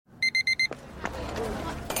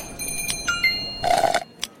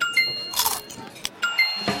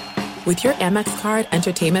With your Amex card,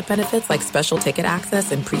 entertainment benefits like special ticket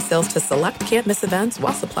access and pre-sales to select can't-miss events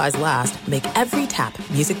while supplies last make every tap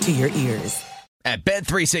music to your ears. At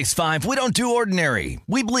Bet365, we don't do ordinary.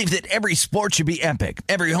 We believe that every sport should be epic.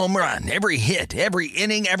 Every home run, every hit, every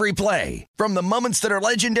inning, every play. From the moments that are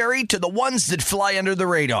legendary to the ones that fly under the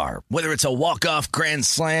radar. Whether it's a walk-off grand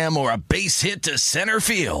slam or a base hit to center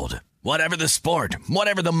field. Whatever the sport,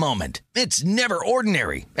 whatever the moment. It's never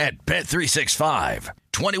ordinary at Bet365.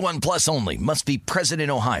 21 plus only. Must be present in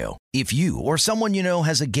Ohio. If you or someone you know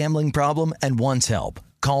has a gambling problem and wants help,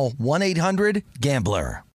 call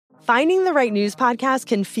 1-800-GAMBLER. Finding the right news podcast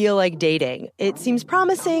can feel like dating. It seems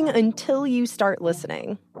promising until you start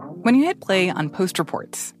listening. When you hit play on Post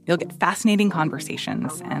Reports, you'll get fascinating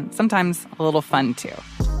conversations and sometimes a little fun, too.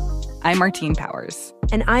 I'm Martine Powers.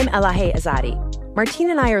 And I'm Elahe Azadi. Martine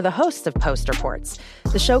and I are the hosts of Post Reports.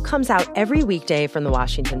 The show comes out every weekday from the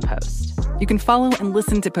Washington Post. You can follow and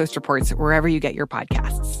listen to Post Reports wherever you get your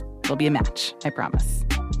podcasts. It'll be a match, I promise.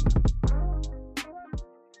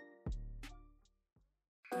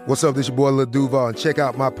 What's up? This your boy Lil Duval, and check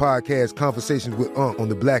out my podcast, Conversations with Unc, on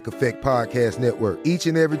the Black Effect Podcast Network. Each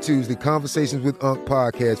and every Tuesday, Conversations with Unc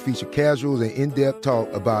podcast feature casual and in-depth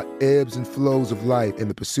talk about ebbs and flows of life and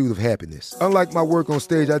the pursuit of happiness. Unlike my work on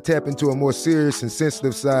stage, I tap into a more serious and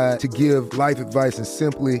sensitive side to give life advice and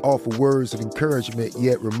simply offer words of encouragement,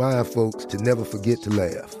 yet remind folks to never forget to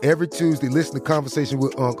laugh. Every Tuesday, listen to Conversations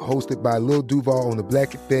with Unc, hosted by Lil Duval on the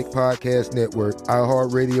Black Effect Podcast Network,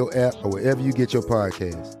 iHeartRadio app, or wherever you get your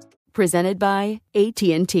podcasts. Presented by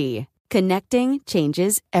AT&T. Connecting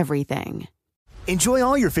changes everything. Enjoy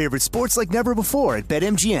all your favorite sports like never before at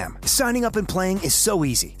BetMGM. Signing up and playing is so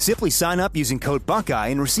easy. Simply sign up using code Buckeye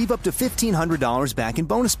and receive up to $1,500 back in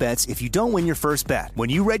bonus bets if you don't win your first bet. When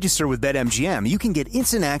you register with BetMGM, you can get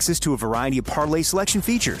instant access to a variety of parlay selection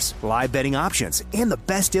features, live betting options, and the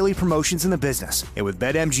best daily promotions in the business. And with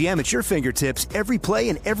BetMGM at your fingertips, every play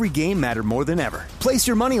and every game matter more than ever. Place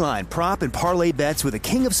your moneyline, prop, and parlay bets with the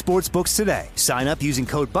king of sportsbooks today. Sign up using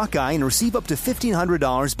code Buckeye and receive up to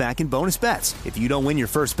 $1,500 back in bonus bets if you don't win your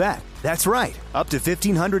first bet. That's right, up to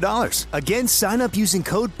 $1,500. Again, sign up using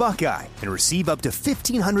code Buckeye and receive up to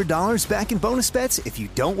 $1,500 back in bonus bets if you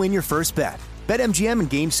don't win your first bet. BetMGM and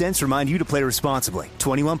GameSense remind you to play responsibly.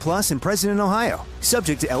 21 plus and present in Ohio.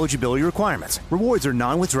 Subject to eligibility requirements. Rewards are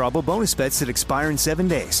non-withdrawable bonus bets that expire in 7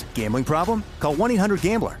 days. Gambling problem? Call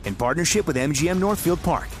 1-800-GAMBLER in partnership with MGM Northfield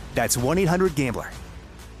Park. That's 1-800-GAMBLER.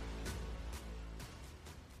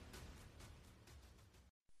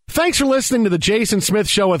 Thanks for listening to the Jason Smith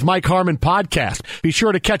Show with Mike Harmon podcast. Be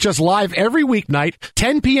sure to catch us live every weeknight,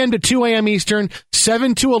 10 p.m. to 2 a.m. Eastern,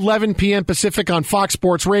 7 to 11 p.m. Pacific on Fox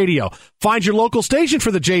Sports Radio. Find your local station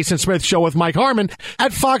for the Jason Smith Show with Mike Harmon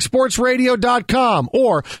at foxsportsradio.com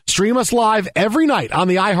or stream us live every night on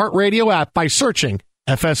the iHeartRadio app by searching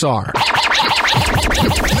FSR. Now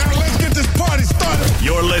let's get this party started.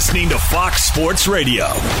 You're listening to Fox Sports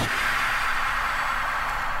Radio.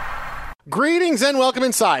 Greetings and welcome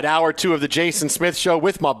inside Hour 2 of the Jason Smith Show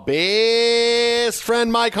with my best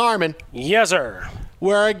friend Mike Harmon. Yes, sir.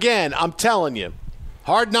 Where, again, I'm telling you,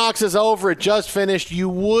 Hard Knocks is over. It just finished. You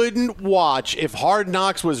wouldn't watch if Hard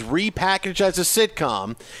Knocks was repackaged as a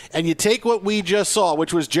sitcom, and you take what we just saw,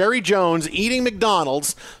 which was Jerry Jones eating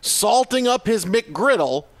McDonald's, salting up his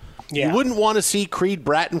McGriddle. Yeah. You wouldn't want to see Creed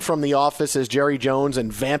Bratton from The Office as Jerry Jones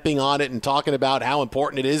and vamping on it and talking about how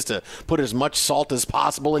important it is to put as much salt as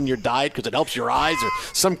possible in your diet because it helps your eyes or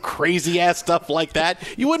some crazy-ass stuff like that.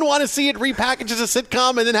 You wouldn't want to see it repackaged as a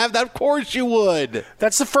sitcom and then have that. Of course you would.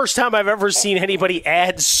 That's the first time I've ever seen anybody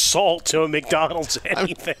add salt to a McDonald's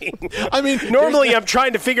anything. I mean, normally I'm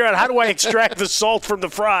trying to figure out how do I extract the salt from the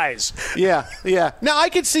fries. Yeah. Now, I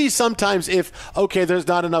could see sometimes if, okay, there's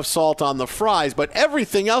not enough salt on the fries, but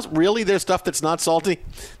everything else, really, there's stuff that's not salty.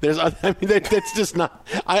 That's just not.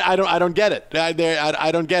 I don't get it.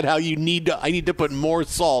 I don't get how you need to. I need to put more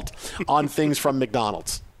salt on things from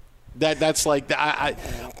McDonald's. That's like wow.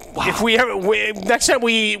 If we ever next time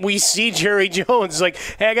we see Jerry Jones, like,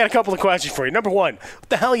 hey, I got a couple of questions for you. Number one, what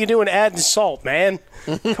the hell are you doing adding salt, man?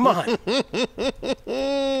 Come on.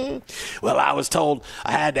 Well, I was told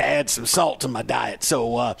I had to add some salt to my diet,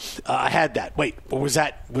 so I had that. Wait, was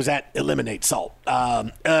that eliminate salt?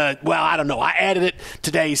 Well, I don't know. I added it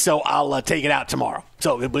today, so I'll take it out tomorrow.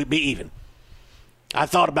 So it'll be even. I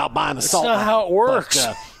thought about buying a salt. That's not how it works.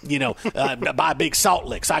 But, buy a big salt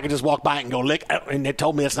lick, so I could just walk by it and go lick. And they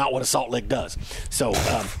told me that's not what a salt lick does. So it's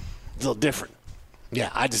a little different. Yeah,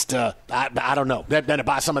 I just, I don't know. Then to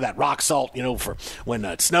buy some of that rock salt, for when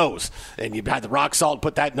it snows, and you buy the rock salt,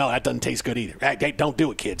 put that, no, that doesn't taste good either. Hey, don't do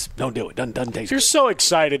it, kids. Don't do it. Doesn't taste good. You're so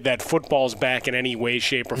excited that football's back in any way,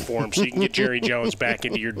 shape, or form so you can get Jerry Jones back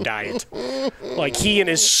into your diet. Like he and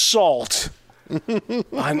his salt.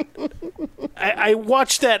 I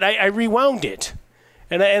watched that. I rewound it,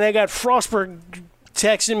 and I got Frostberg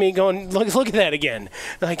texting me going, look at that again.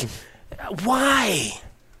 Like, why?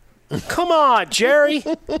 Come on, Jerry.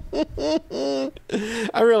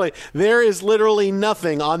 There is literally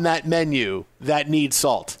nothing on that menu that needs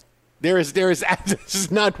salt. There is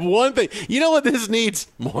not one thing. You know what this needs?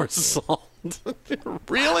 More salt.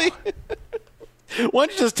 Really? Why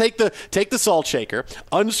don't you just take the salt shaker,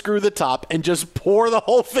 unscrew the top, and just pour the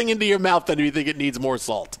whole thing into your mouth and you think it needs more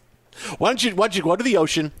salt? Why don't you go to the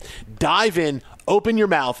ocean, dive in, open your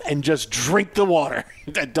mouth, and just drink the water?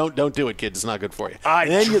 Don't do it, kids. It's not good for you.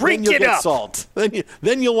 Then you'll get salt.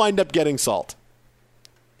 Then you'll wind up getting salt.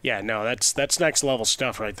 Yeah, no, that's next level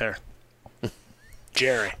stuff right there.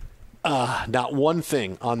 Jerry. Not one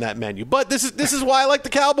thing on that menu. But this is why I like the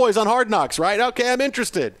Cowboys on Hard Knocks, right? Okay, I'm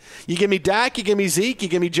interested. You give me Dak, you give me Zeke, you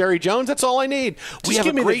give me Jerry Jones. That's all I need. Just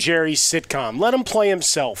give me the Jerry sitcom. Let him play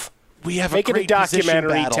himself. Make it a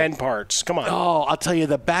documentary, 10 parts. Come on. Oh, I'll tell you,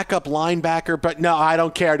 the backup linebacker. But no, I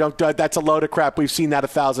don't care. That's a load of crap. We've seen that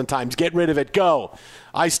 1,000 times. Get rid of it. Go.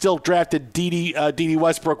 I still drafted D.D.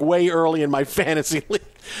 Westbrook way early in my fantasy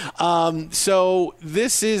league. So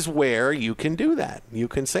this is where you can do that. You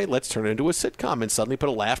can say, let's turn it into a sitcom and suddenly put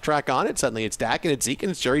a laugh track on it. Suddenly it's Dak and it's Zeke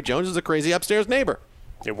and it's Jerry Jones as a crazy upstairs neighbor.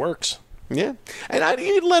 It works. Yeah, and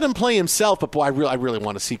you'd let him play himself, but boy, I really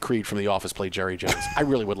want to see Creed from The Office play Jerry Jones. I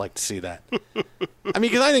really would like to see that. I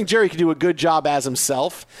mean, because I think Jerry could do a good job as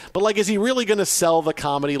himself, but like, is he really going to sell the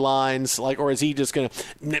comedy lines, like, or is he just going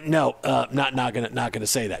to? No, not going to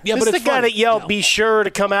say that. Yeah, this but is the guy that yelled, "Be sure to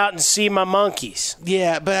come out and see my monkeys."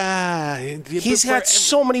 Yeah, but he's got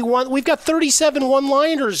so many We've got 37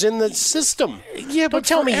 one-liners in the system. Yeah, but don't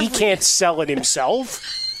tell me he can't sell it himself.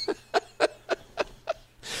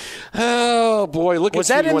 Oh, boy. Was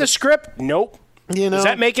that in the script? Nope. Is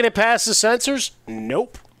that making it past the censors?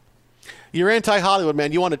 Nope. You're anti-Hollywood,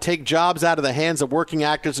 man. You want to take jobs out of the hands of working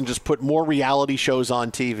actors and just put more reality shows on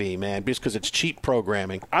TV, man, just because it's cheap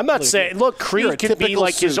programming. I'm not saying, look, Creed could be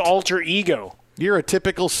like his alter ego. You're a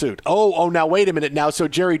typical suit. Oh, now wait a minute now. So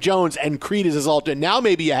Jerry Jones and Creed is his alter. Now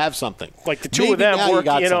maybe you have something. Like the two of them work,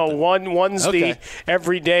 one's the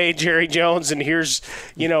everyday Jerry Jones, and here's,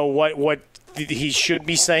 what he should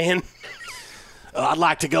be saying. I'd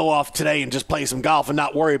like to go off today and just play some golf and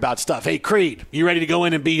not worry about stuff. Hey, Creed, you ready to go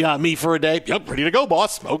in and be me for a day? Yep, ready to go,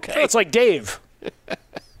 boss. Okay. It's like Dave.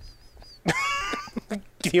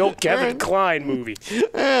 The old Kevin Kline movie.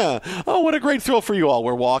 Yeah. Oh, what a great thrill for you all.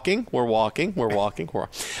 We're walking. So,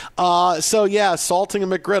 yeah, salting a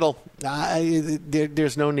McGriddle.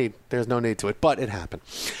 There's no need. There's no need to it, but it happened.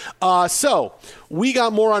 So we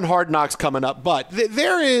got more on Hard Knocks coming up, but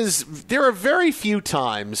there are very few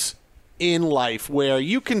times in life where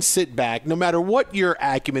you can sit back, no matter what your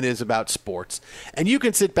acumen is about sports, and you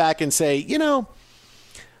can sit back and say,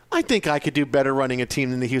 I think I could do better running a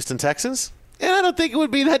team than the Houston Texans. And I don't think it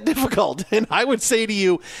would be that difficult. And I would say to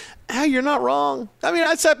you, hey, you're not wrong. I mean,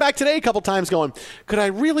 I sat back today a couple times going, could I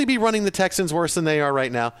really be running the Texans worse than they are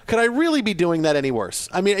right now? Could I really be doing that any worse?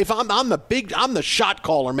 I mean, if I'm the shot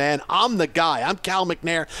caller, man. I'm the guy. I'm Cal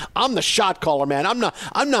McNair. I'm the shot caller, man. I'm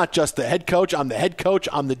not just the head coach. I'm the head coach.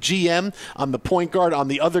 I'm the GM. I'm the point guard. I'm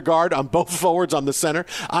the other guard. I'm both forwards. I'm the center.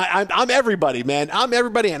 I'm everybody, man. I'm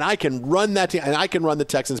everybody, and I can run that team, and I can run the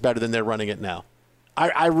Texans better than they're running it now.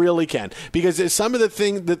 I really can, because some of the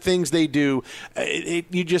things they do,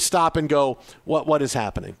 you just stop and go, what is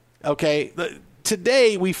happening? Okay,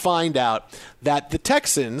 today we find out that the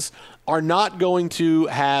Texans are not going to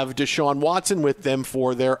have Deshaun Watson with them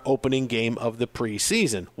for their opening game of the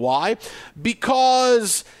preseason. Why?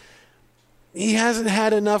 Because he hasn't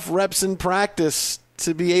had enough reps in practice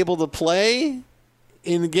to be able to play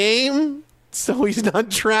in the game. So he's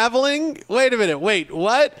not traveling? Wait a minute. Wait,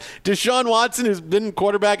 what? Deshaun Watson, who's been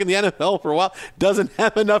quarterback in the NFL for a while, doesn't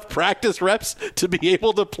have enough practice reps to be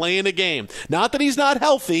able to play in a game. Not that he's not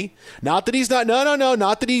healthy. Not that he's not. No.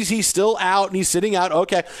 Not that he's still out and he's sitting out.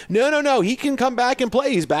 Okay. No. He can come back and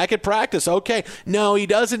play. He's back at practice. Okay. No, he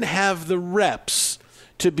doesn't have the reps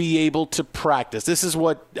to be able to practice. This is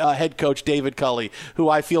what head coach David Culley, who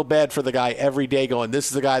I feel bad for the guy every day, going, this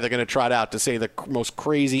is the guy they're going to trot out to say the most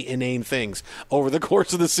crazy, inane things over the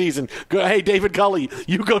course of the season. Go, hey, David Culley,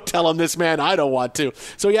 you go tell him this, man. I don't want to.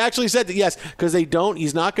 So he actually said that, yes, because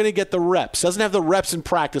he's not going to get the reps. Doesn't have the reps in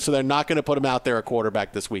practice, so they're not going to put him out there at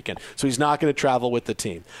quarterback this weekend. So he's not going to travel with the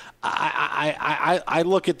team. I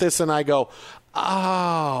look at this and I go,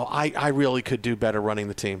 I really could do better running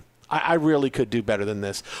the team. I really could do better than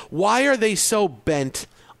this. Why are they so bent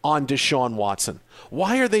on Deshaun Watson?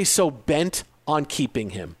 Why are they so bent on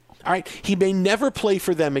keeping him? All right, he may never play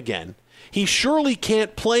for them again. He surely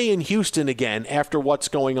can't play in Houston again after what's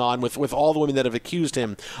going on with all the women that have accused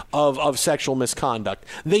him of sexual misconduct.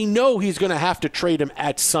 They know he's going to have to trade him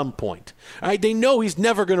at some point. All right, they know he's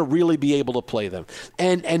never going to really be able to play them.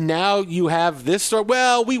 And now you have this sort,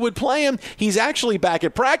 well, we would play him. He's actually back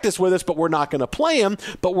at practice with us, but we're not going to play him,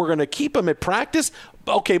 but we're going to keep him at practice.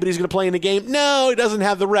 Okay, but he's going to play in the game? No, he doesn't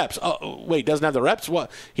have the reps. Oh, wait, doesn't have the reps? What?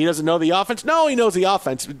 He doesn't know the offense? No, he knows the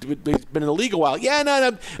offense. He's been in the league a while. Yeah,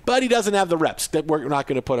 no, but he doesn't have the reps. That we're not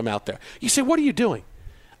going to put him out there. You say, what are you doing?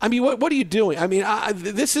 I mean, what are you doing? I mean,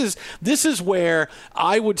 this is where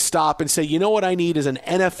I would stop and say, you know what I need is an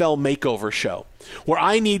NFL makeover show where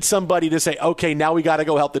I need somebody to say, okay, now we got to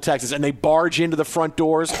go help the Texans, and they barge into the front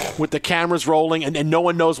doors with the cameras rolling, and no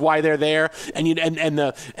one knows why they're there, and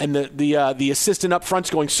the assistant up front's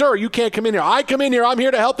going, sir, you can't come in here. I come in here. I'm here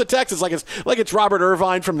to help the Texans, like it's Robert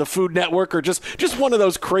Irvine from the Food Network, or just one of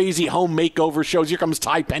those crazy home makeover shows. Here comes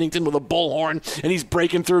Ty Pennington with a bullhorn, and he's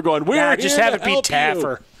breaking through, going, we're just here have to it be help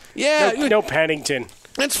Taffer. You. Yeah, no Pennington.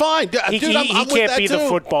 It's fine. Dude, he I'm can't with that be too. the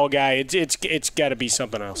football guy. It's got to be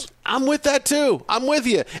something else. I'm with that too. I'm with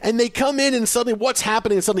you. And they come in and suddenly what's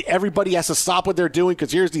happening? And suddenly everybody has to stop what they're doing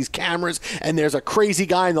because here's these cameras and there's a crazy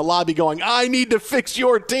guy in the lobby going, I need to fix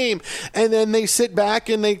your team. And then they sit back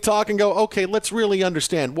and they talk and go, okay, let's really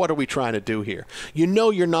understand what are we trying to do here. You know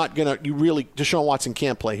you're not going to – Deshaun Watson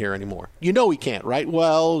can't play here anymore. You know he can't, right?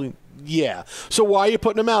 Well – yeah. So why are you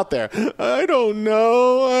putting him out there? I don't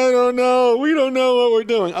know. We don't know what we're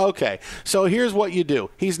doing. Okay. So here's what you do.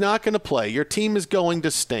 He's not going to play. Your team is going to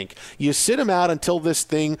stink. You sit him out until this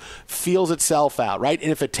thing feels itself out, right?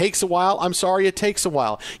 And if it takes a while, I'm sorry, it takes a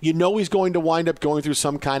while. You know he's going to wind up going through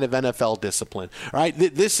some kind of NFL discipline, right?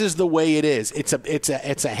 This is the way it is. It's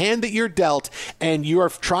a hand that you're dealt, and you are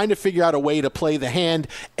trying to figure out a way to play the hand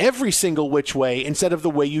every single which way instead of the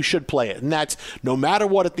way you should play it. And that's no matter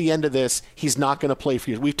what at the end of this, he's not going to play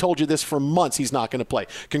for you. We've told you this for months. He's not going to play.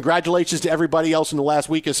 Congratulations to everybody else in the last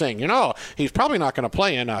week is saying, he's probably not going to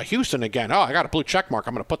play in Houston again. Oh, I got a blue check mark.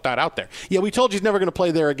 I'm going to put that out there. Yeah, we told you he's never going to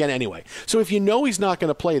play there again anyway. So if you know he's not going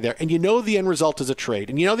to play there, and you know the end result is a trade,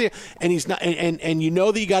 and you know he's not, and you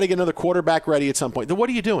know that you got to get another quarterback ready at some point, then what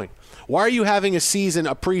are you doing? Why are you having a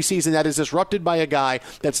preseason that is disrupted by a guy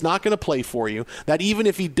that's not going to play for you? That even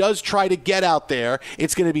if he does try to get out there,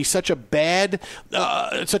 it's going to be such a bad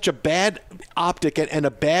optic and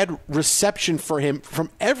a bad reception for him from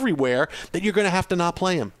everywhere that you're going to have to not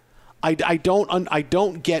play him. I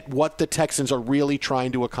don't get what the Texans are really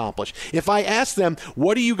trying to accomplish. If I ask them,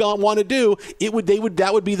 what do you want to do? That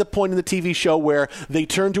would be the point in the TV show where they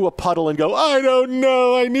turn to a puddle and go, I don't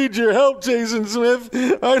know. I need your help, Jason Smith.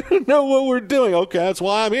 I don't know what we're doing. Okay, that's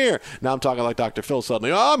why I'm here. Now I'm talking like Dr. Phil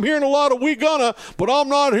suddenly. I'm hearing a lot of we gonna, but I'm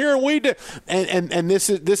not hearing we do. And this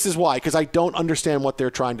is why, because I don't understand what they're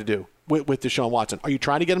trying to do with Deshaun Watson. Are you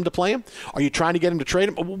trying to get him to play him? Are you trying to get him to trade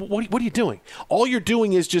him? What are you doing? All you're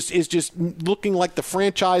doing is just looking like the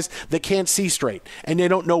franchise that can't see straight, and they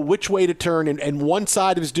don't know which way to turn, and one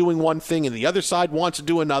side is doing one thing and the other side wants to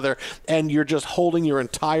do another, and you're just holding your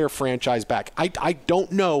entire franchise back. I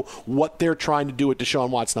don't know what they're trying to do with Deshaun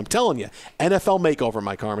Watson. I'm telling you, NFL makeover,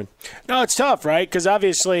 Mike Harmon. No, it's tough, right? Because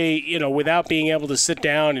obviously, without being able to sit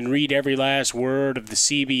down and read every last word of the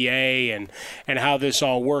CBA and how this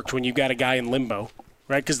all worked when you've got a guy in limbo,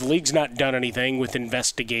 right? Because the league's not done anything with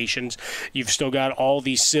investigations. You've still got all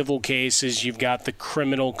these civil cases. You've got the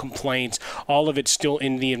criminal complaints. All of it's still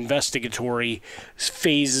in the investigatory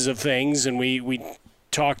phases of things. And we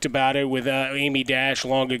talked about it with Amy Dash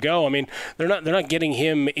long ago. I mean, they're not getting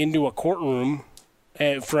him into a courtroom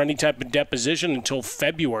for any type of deposition until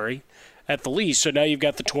February at the least. So now you've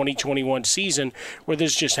got the 2021 season where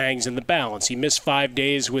this just hangs in the balance. He missed 5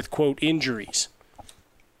 days with, quote, injuries.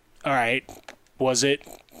 All right, was it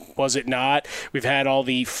not? We've had all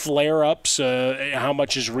the flare-ups, how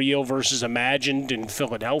much is real versus imagined in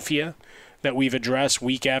Philadelphia. that we've addressed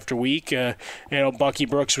week after week. Bucky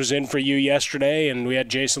Brooks was in for you yesterday, and we had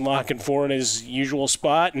Jason Lockenford in his usual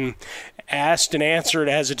spot, and asked and answered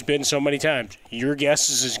as it's been so many times. Your guess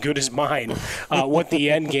is as good as mine what the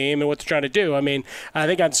end game and what they're trying to do. I mean, I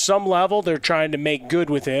think on some level they're trying to make good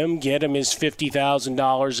with him, get him his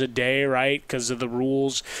 $50,000 a day, right? Because of the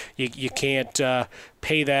rules. You can't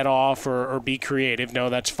pay that off or be creative. No,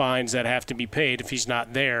 that's fines that have to be paid if he's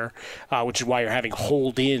not there, which is why you're having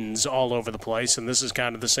hold-ins all over the place. And this is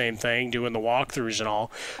kind of the same thing, doing the walkthroughs and all.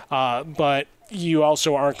 But you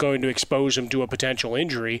also aren't going to expose him to a potential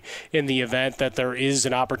injury in the event that there is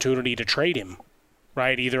an opportunity to trade him,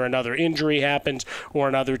 right? Either another injury happens or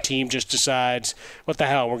another team just decides, what the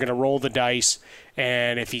hell, we're going to roll the dice.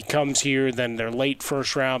 And if he comes here, then they're late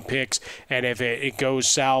first-round picks. And if it goes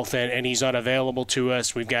south and he's unavailable to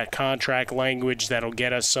us, we've got contract language that'll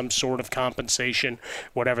get us some sort of compensation,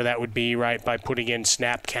 whatever that would be, right, by putting in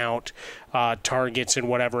snap count, targets, and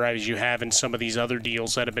whatever as you have in some of these other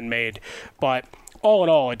deals that have been made. But all in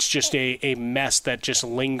all, it's just a mess that just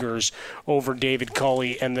lingers over David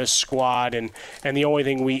Culley and this squad. And the only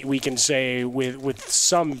thing we can say with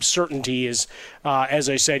some certainty is, as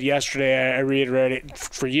I said yesterday, I reiterated it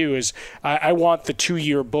for you, is I want the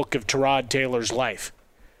 2-year book of Tyrod Taylor's life.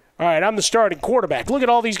 All right, I'm the starting quarterback. Look at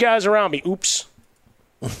all these guys around me. Oops.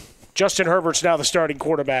 Justin Herbert's now the starting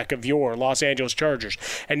quarterback of your Los Angeles Chargers.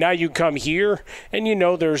 And now you come here, and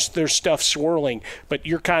there's stuff swirling, but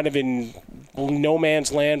you're kind of in no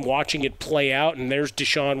man's land watching it play out, and there's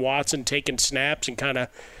Deshaun Watson taking snaps and kind of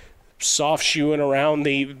soft shoeing around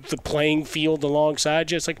the playing field alongside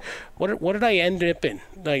you. It's like, what did I end up in?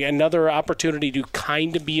 Like another opportunity to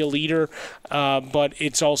kind of be a leader, but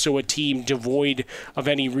it's also a team devoid of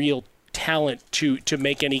any real talent to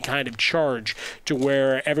make any kind of charge, to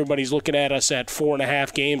where everybody's looking at us at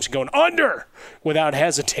 4.5 games and going under without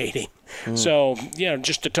hesitating. So,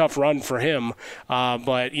 just a tough run for him.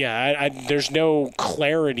 But, there's no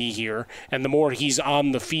clarity here. And the more he's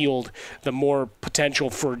on the field, the more potential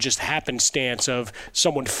for just happenstance of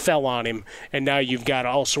someone fell on him, and now you've got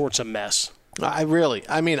all sorts of mess.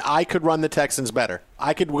 I could run the Texans better.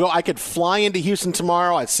 I could fly into Houston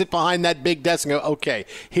tomorrow. I'd sit behind that big desk and go, okay,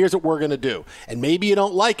 here's what we're going to do. And maybe you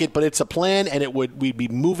don't like it, but it's a plan, and we'd be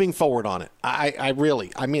moving forward on it. I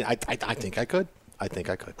think I could. I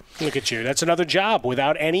think I could. Look at you. That's another job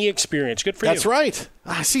without any experience. Good for you. That's right.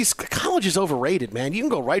 See, college is overrated, man. You can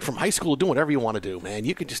go right from high school doing whatever you want to do, man.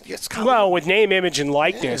 You could just college. Well, with name, image, and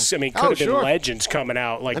likeness, could have been legends coming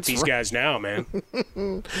out like these guys now, man.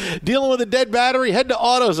 Dealing with a dead battery? Head to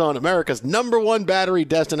AutoZone, America's #1 battery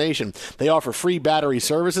destination. They offer free battery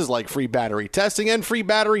services like free battery testing and free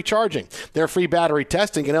battery charging. Their free battery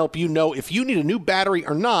testing can help you know if you need a new battery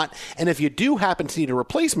or not, and if you do happen to need a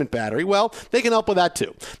replacement battery, well, they can help with that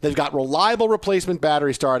too. They've got reliable replacement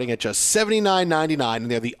batteries starting at just $79.99, and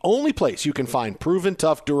they're the only place you can find proven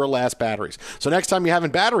tough Duralast batteries. So next time you're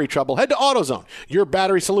having battery trouble, head to AutoZone, your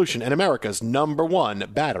battery solution and America's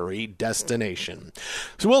 #1 battery destination.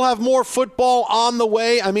 So we'll have more football on the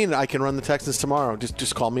way. I can run the Texans tomorrow.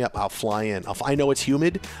 Just call me up. I'll fly in. I know it's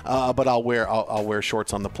humid, but I'll wear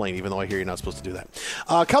shorts on the plane, even though I hear you're not supposed to do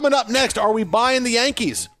that. Coming up next, are we buying the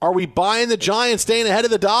Yankees? Are we buying the Giants staying ahead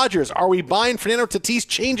of the Dodgers? Are we buying Fernando Tatis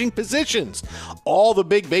changing positions? All the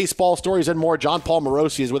big baseball stories and more. John Paul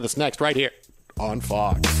Morosi is with us next, right here on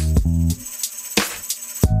Fox.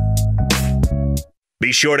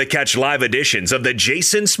 Be sure to catch live editions of The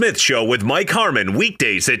Jason Smith Show with Mike Harmon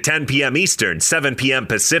weekdays at 10 p.m. Eastern, 7 p.m.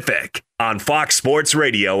 Pacific on Fox Sports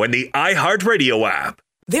Radio and the iHeartRadio app.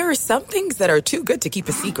 There are some things that are too good to keep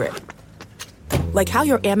a secret. Like how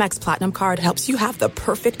your Amex Platinum card helps you have the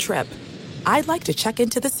perfect trip. I'd like to check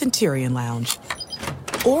into the Centurion Lounge.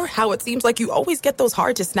 Or how it seems like you always get those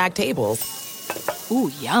hard-to-snag tables.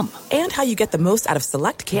 Ooh, yum. And how you get the most out of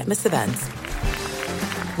select can't-miss events.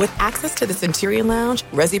 With access to the Centurion Lounge,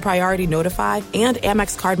 Resi Priority Notified, and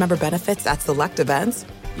Amex card member benefits at select events,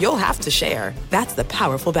 you'll have to share. That's the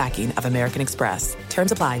powerful backing of American Express.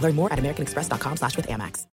 Terms apply. Learn more at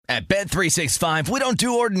americanexpress.com/withAmex. At Bet365, we don't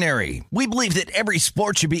do ordinary. We believe that every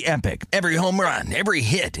sport should be epic. Every home run, every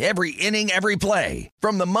hit, every inning, every play.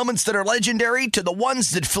 From the moments that are legendary to the ones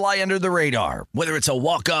that fly under the radar. Whether it's a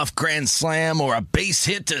walk-off grand slam or a base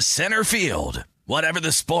hit to center field. Whatever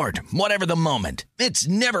the sport, whatever the moment. It's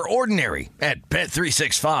never ordinary at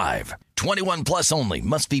Bet365. 21 plus only.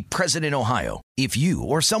 Must be present in Ohio. If you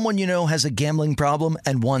or someone you know has a gambling problem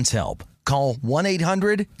and wants help, call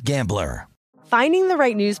 1-800-GAMBLER. Finding the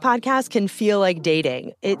right news podcast can feel like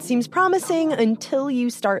dating. It seems promising until you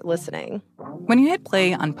start listening. When you hit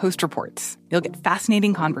play on Post Reports, you'll get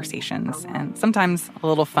fascinating conversations and sometimes a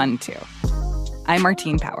little fun, too. I'm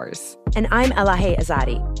Martine Powers. And I'm Elahe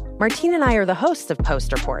Azadi. Martine and I are the hosts of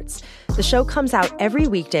Post Reports. The show comes out every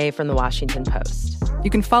weekday from the Washington Post. You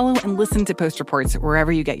can follow and listen to Post Reports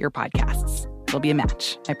wherever you get your podcasts. It'll be a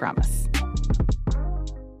match, I promise.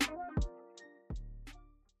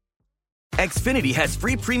 Xfinity has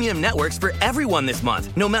free premium networks for everyone this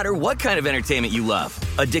month, no matter what kind of entertainment you love.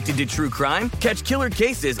 Addicted to true crime? Catch killer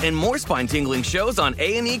cases and more spine-tingling shows on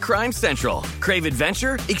A&E Crime Central. Crave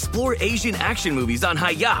adventure? Explore Asian action movies on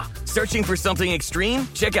Hi-Ya. Searching for something extreme?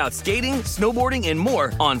 Check out skating, snowboarding, and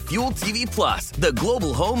more on Fuel TV Plus, the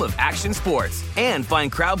global home of action sports. And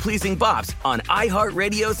find crowd-pleasing bops on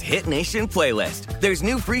iHeartRadio's Hit Nation playlist. There's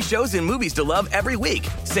new free shows and movies to love every week.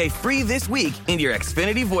 Say free this week in your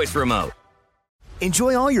Xfinity voice remote.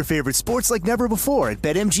 Enjoy all your favorite sports like never before at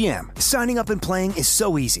BetMGM. Signing up and playing is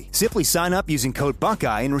so easy. Simply sign up using code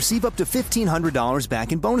Buckeye and receive up to $1,500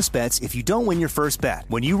 back in bonus bets if you don't win your first bet.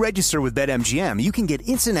 When you register with BetMGM, you can get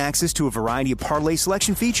instant access to a variety of parlay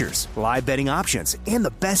selection features, live betting options, and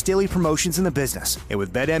the best daily promotions in the business. And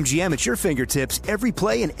with BetMGM at your fingertips, every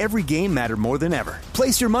play and every game matter more than ever.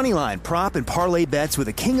 Place your moneyline, prop, and parlay bets with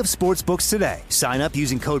the king of sportsbooks today. Sign up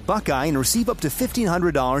using code Buckeye and receive up to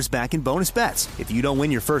 $1,500 back in bonus bets if you don't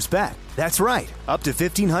win your first bet. That's right, up to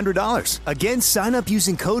 $1,500. Again, sign up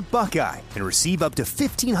using code Buckeye and receive up to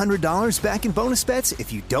 $1,500 back in bonus bets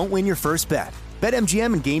if you don't win your first bet.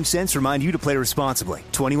 BetMGM and GameSense remind you to play responsibly.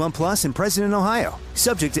 21 plus and present in Ohio.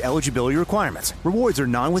 Subject to eligibility requirements. Rewards are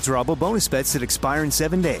non-withdrawable bonus bets that expire in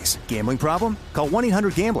 7 days. Gambling problem? Call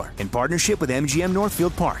 1-800-GAMBLER in partnership with MGM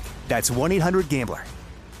Northfield Park. That's 1-800-GAMBLER.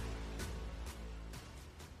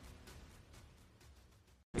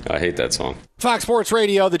 I hate that song. Fox Sports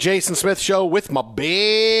Radio, the Jason Smith Show with my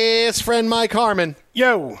best friend Mike Harmon.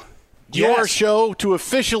 Yo. Your show to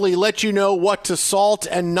officially let you know what to salt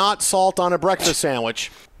and not salt on a breakfast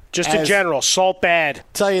sandwich. Just in general, salt bad.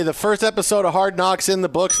 Tell you, the first episode of Hard Knocks in the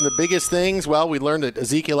books, and the biggest things, well, we learned that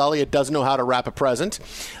Ezekiel Elliott doesn't know how to wrap a present.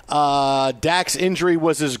 Dak's injury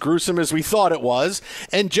was as gruesome as we thought it was.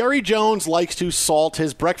 And Jerry Jones likes to salt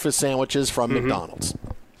his breakfast sandwiches from McDonald's.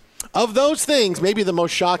 Of those things, maybe the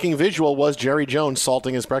most shocking visual was Jerry Jones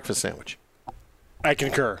salting his breakfast sandwich. I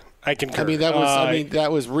concur. I mean, that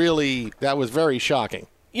was very shocking.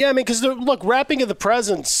 Yeah, I mean, because look, wrapping of the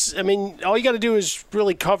presents, I mean, all you got to do is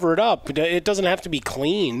really cover it up. It doesn't have to be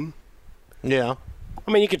clean. Yeah.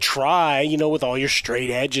 I mean, you could try, with all your straight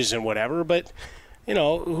edges and whatever, but,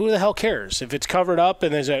 who the hell cares? If it's covered up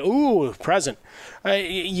and there's ooh, present,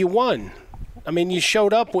 you won. I mean, you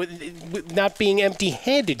showed up with not being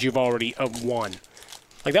empty-handed. You've already won.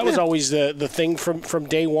 Like, that was always the thing from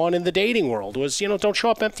day one in the dating world was, don't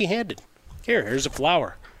show up empty-handed. Here's a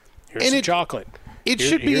flower. Here's some chocolate. It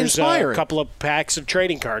should be inspiring. A couple of packs of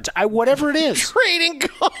trading cards. Whatever it is. Trading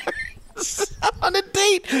cards on a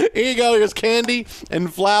date. Here you go. Here's candy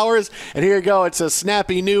and flowers. And here you go. It's a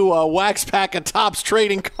snappy new wax pack of Topps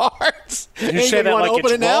trading cards. You say that like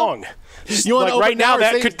it's wrong. You want right now,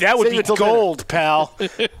 that would be gold, pal.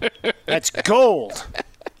 That's gold.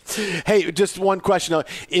 Hey, just one question though.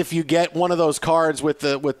 If you get one of those cards with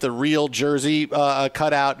the real jersey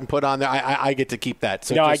cut out and put on there, I get to keep that.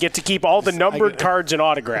 So I get to keep all the numbered cards and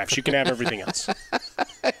autographs. You can have everything else.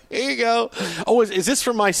 Here you go. Oh, is this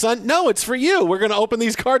for my son? No, it's for you. We're going to open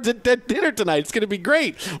these cards at dinner tonight. It's going to be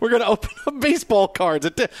great. We're going to open up baseball cards.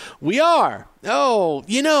 We are. Oh,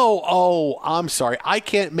 I'm sorry. I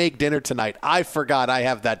can't make dinner tonight. I forgot I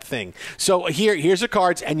have that thing. So here's the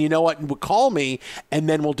cards, and you know what? Call me, and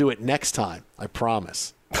then we'll do it next time. I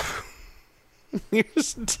promise.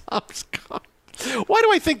 Here's Tom's card. Why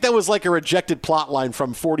do I think that was like a rejected plot line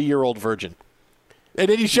from 40-Year-Old Virgin? And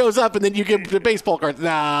then he shows up, and then you give the baseball cards.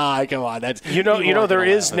 Nah, come on. That's there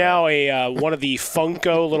is now a one of the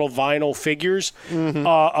Funko little vinyl figures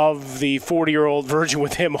of the 40-Year-Old Virgin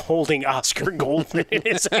with him holding Oscar Goldman in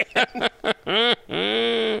his hand.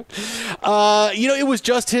 It was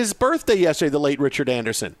just his birthday yesterday, the late Richard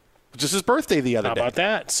Anderson. Just his birthday the other day. How about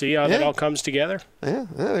that? See how that all comes together? Yeah,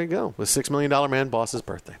 there you go. The $6 million man boss's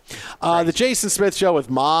birthday. The Jason Smith Show with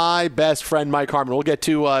my best friend, Mike Harmon. We'll get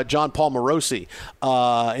to John Paul Morosi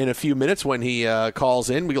in a few minutes when he calls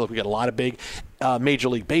in. We got a lot of big Major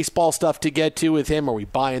League Baseball stuff to get to with him. Are we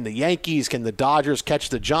buying the Yankees? Can the Dodgers catch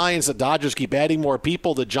the Giants? The Dodgers keep adding more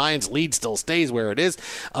people. The Giants' lead still stays where it is.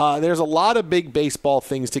 There's a lot of big baseball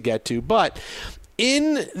things to get to. But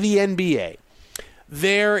in the NBA,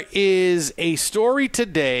 there is a story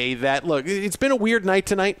today that, look, it's been a weird night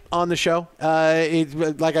tonight on the show.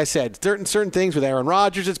 Like I said, certain things with Aaron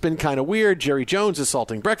Rodgers, it's been kind of weird. Jerry Jones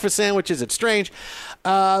assaulting breakfast sandwiches, it's strange.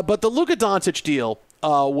 But the Luka Doncic deal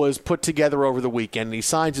was put together over the weekend, and he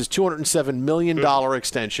signs his $207 million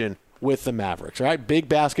extension with the Mavericks, right? Big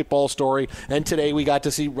basketball story. And today we got to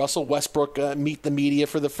see Russell Westbrook meet the media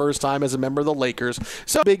for the first time as a member of the Lakers.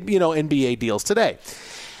 So big, NBA deals today.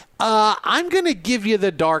 I'm going to give you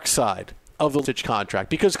the dark side of the contract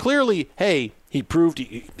because clearly, hey, he proved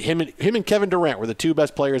him and Kevin Durant were the two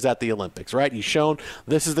best players at the Olympics, right? He's shown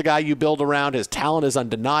this is the guy you build around. His talent is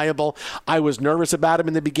undeniable. I was nervous about him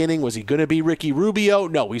in the beginning. Was he going to be Ricky Rubio?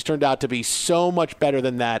 No, he's turned out to be so much better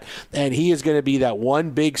than that, and he is going to be that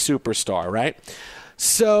one big superstar, right?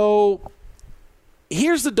 So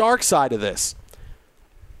here's the dark side of this.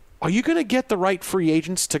 Are you going to get the right free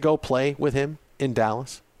agents to go play with him in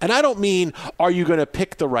Dallas? And I don't mean, are you going to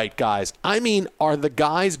pick the right guys? I mean, are the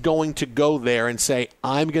guys going to go there and say,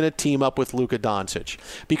 I'm going to team up with Luka Doncic?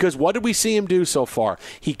 Because what did we see him do so far?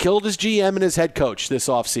 He killed his GM and his head coach this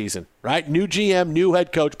offseason, right? New GM, new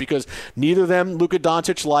head coach, because neither of them Luka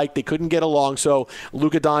Doncic liked. They couldn't get along. So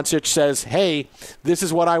Luka Doncic says, hey, this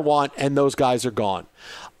is what I want, and those guys are gone.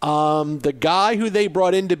 The guy who they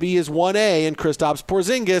brought in to be his 1A and Kristaps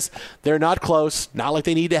Porzingis, they're not close, not like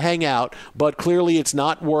they need to hang out, but clearly it's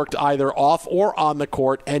not worked either off or on the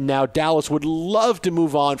court, and now Dallas would love to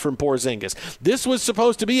move on from Porzingis. This was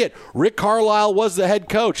supposed to be it. Rick Carlisle was the head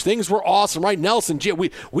coach. Things were awesome, right? Nelson,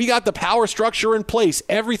 we got the power structure in place.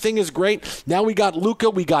 Everything is great. Now we got Luka,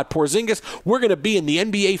 we got Porzingis. We're going to be in the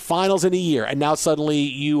NBA Finals in a year, and now suddenly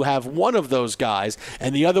you have one of those guys,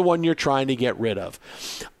 and the other one you're trying to get rid of.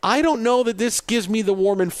 I don't know that this gives me the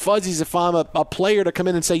warm and fuzzies if I'm a player to come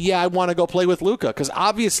in and say, yeah, I want to go play with Luka, because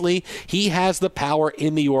obviously he has the power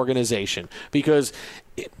in the organization because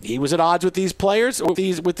he was at odds with these players,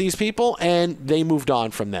 with these people, and they moved on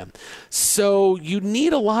from them. So you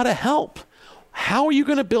need a lot of help. How are you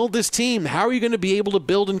going to build this team? How are you going to be able to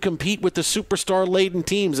build and compete with the superstar-laden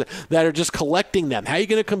teams that are just collecting them? How are you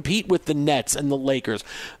going to compete with the Nets and the Lakers?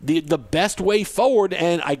 The best way forward,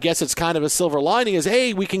 and I guess it's kind of a silver lining, is,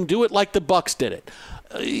 hey, we can do it like the Bucks did it.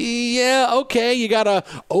 Yeah, okay, you got to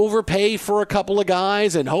overpay for a couple of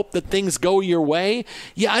guys and hope that things go your way.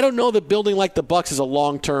 Yeah, I don't know that building like the Bucks is a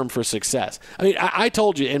long-term for success. I mean, I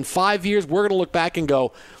told you, in 5 years, we're going to look back and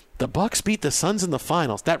go, the Bucks beat the Suns in the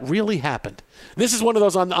finals. That really happened. This is one of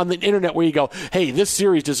those on the internet where you go, hey, this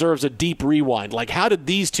series deserves a deep rewind. Like, how did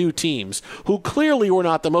these two teams, who clearly were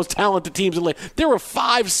not the most talented teams in the league, there were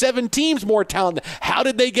 5-7 teams more talented. How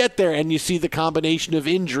did they get there? And you see the combination of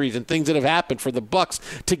injuries and things that have happened for the Bucks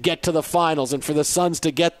to get to the finals and for the Suns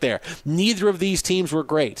to get there. Neither of these teams were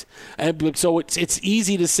great. And so it's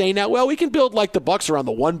easy to say now, well, we can build like the Bucks around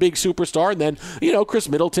the one big superstar, and then, Chris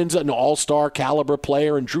Middleton's an all-star caliber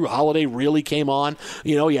player, and Drew Holiday really came on.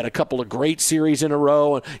 He had a couple of great series in a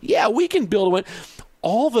row, and yeah, we can build one.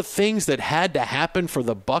 All the things that had to happen for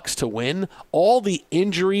the Bucks to win, all the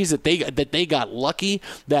injuries that they got lucky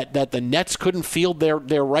that the Nets couldn't field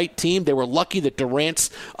their right team. They were lucky that Durant's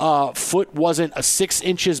foot wasn't 6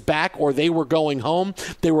 inches back, or they were going home.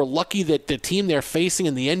 They were lucky that the team they're facing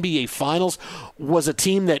in the NBA Finals was a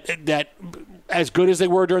team that as good as they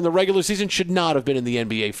were during the regular season, should not have been in the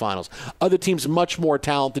NBA Finals. Other teams much more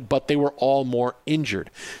talented, but they were all more injured.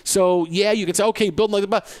 So, yeah, you can say, okay, build like the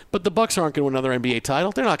Bucks, but the Bucks aren't going to win another NBA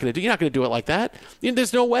title. They're not going to do. You're not going to do it like that.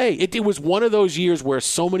 There's no way. It was one of those years where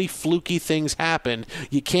so many fluky things happened,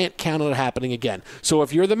 you can't count on it happening again. So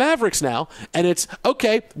if you're the Mavericks now, and it's,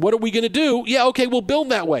 okay, what are we going to do? Yeah, okay, we'll build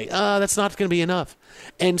that way. That's not going to be enough.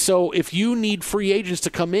 And so if you need free agents to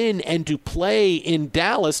come in and to play in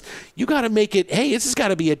Dallas, you got to make it, hey, this has got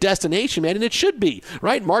to be a destination, man, and it should be,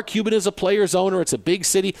 right? Mark Cuban is a player's owner. It's a big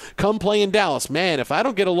city. Come play in Dallas. Man, if I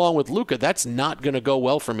don't get along with Luka, that's not going to go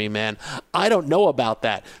well for me, man. I don't know about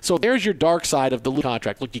that. So there's your dark side of the Luka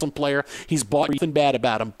contract. Look, he's a player. He's bought nothing bad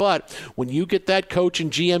about him. But when you get that coach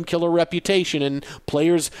and GM killer reputation and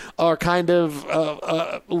players are kind of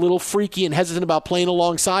a little freaky and hesitant about playing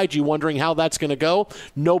alongside you, wondering how that's going to go,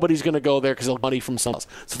 nobody's going to go there because they'll get money from someone else.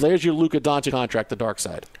 So there's your Luka Doncic contract, the dark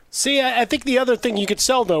side. See, I think the other thing you could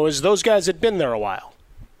sell, though, is those guys had been there a while,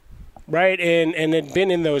 right, and had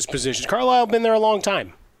been in those positions. Carlisle had been there a long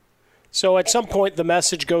time. So at some point, the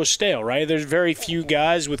message goes stale, right? There's very few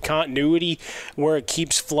guys with continuity where it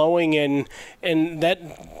keeps flowing, and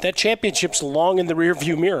that championship's long in the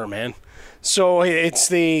rearview mirror, man. So it's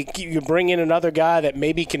you bring in another guy that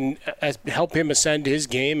maybe can help him ascend his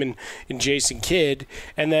game, and Jason Kidd,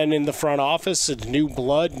 and then in the front office, it's new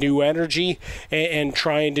blood, new energy, and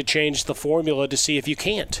trying to change the formula to see if you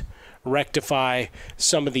can't rectify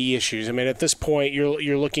some of the issues. I mean, at this point,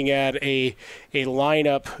 you're looking at a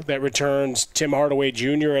lineup that returns Tim Hardaway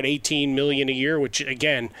Jr. at $18 million a year, which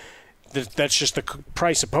again, that's just the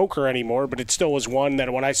price of poker anymore, but it still was one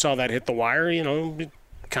that when I saw that hit the wire,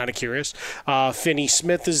 kind of curious. Finney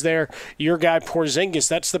Smith is there. Your guy Porzingis,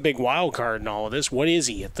 that's the big wild card in all of this. What is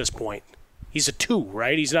he at this point? He's a 2,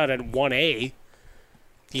 right? He's not a 1A.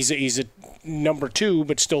 He's a number 2,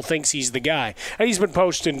 but still thinks he's the guy. And he's been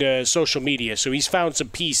posting to social media, so he's found some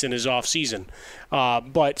peace in his offseason.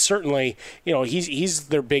 But certainly, he's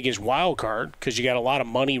their biggest wild card because you got a lot of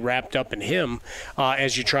money wrapped up in him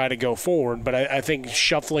as you try to go forward. But I think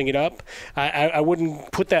shuffling it up, I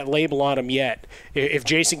wouldn't put that label on him yet. If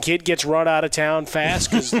Jason Kidd gets run out of town fast,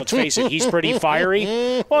 because let's face it, he's pretty fiery.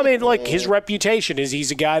 Well, I mean, like his reputation is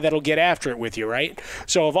he's a guy that'll get after it with you, right?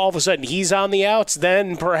 So if all of a sudden he's on the outs,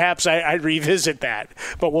 then perhaps I revisit that.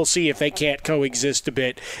 But we'll see if they can't coexist a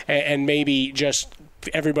bit and maybe just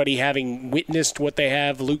everybody having witnessed what they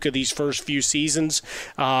have, Luka, these first few seasons,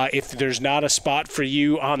 if there's not a spot for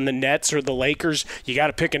you on the Nets or the Lakers, you got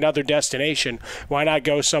to pick another destination. Why not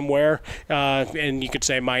go somewhere, and you could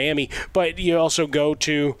say Miami, but you also go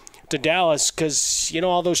to Dallas because,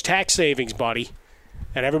 all those tax savings, buddy.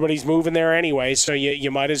 And everybody's moving there anyway, so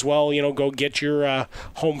you might as well, go get your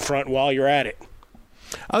home front while you're at it.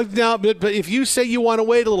 Now, but if you say you want to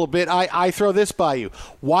wait a little bit, I throw this by you.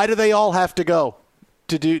 Why do they all have to go?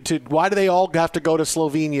 Why do they all have to go to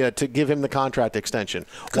Slovenia to give him the contract extension?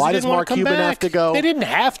 Why does Mark Cuban have to go? They didn't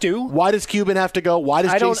have to. Why does Cuban have to go? Why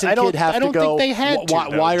does Jason Kidd have to go? I don't think they had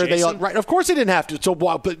to. Why are they all right? Of course they didn't have to. So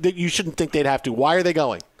but you shouldn't think they'd have to. Why are they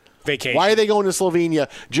going? Vacation. Why are they going to Slovenia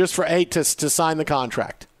just for to sign the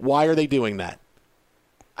contract? Why are they doing that?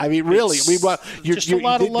 I mean, really, just a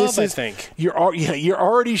lot of love. I think you're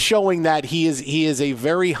already showing that he is a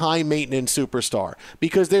very high maintenance superstar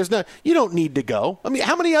because you don't need to go. I mean,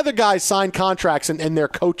 how many other guys sign contracts and their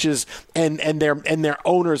coaches and their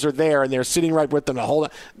owners are there and they're sitting right with them the whole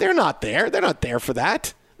time? They're not there. They're not there for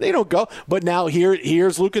that. They don't go. But now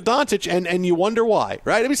here's Luka Doncic, and you wonder why,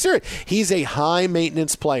 right? I mean, seriously, he's a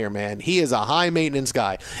high-maintenance player, man. He is a high-maintenance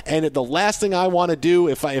guy. And the last thing I want to do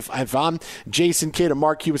if I'm Jason Kidd or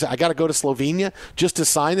Mark Cuban, I got to go to Slovenia just to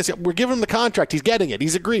sign this. We're giving him the contract. He's getting it.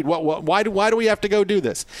 He's agreed. Why do we have to go do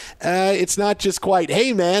this? It's not just quite,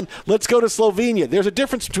 hey, man, let's go to Slovenia. There's a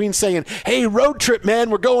difference between saying, hey, road trip, man,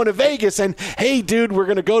 we're going to Vegas, and, hey, dude, we're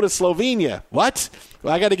going to go to Slovenia. What?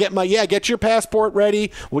 Well, I got to get your passport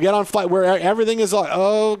ready. We'll get on flight where everything is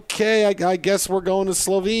okay. I guess we're going to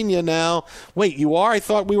Slovenia now. Wait, you are? I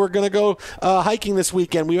thought we were going to go hiking this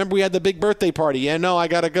weekend. Remember we had the big birthday party. Yeah, no, I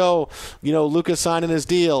got to go. Luka's signing his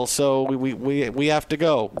deal, so we have to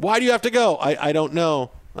go. Why do you have to go? I don't know.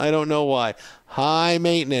 I don't know why. High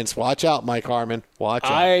maintenance. Watch out, Mike Harmon. Watch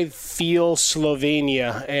out. I feel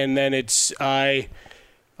Slovenia, and then it's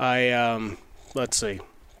let's see.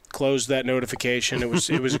 Close that notification. It was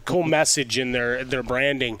a cool message in their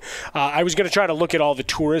branding. I was going to try to look at all the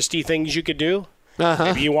touristy things you could do.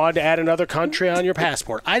 Maybe you wanted to add another country on your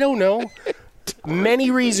passport. I don't know.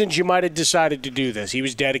 Many reasons you might have decided to do this. He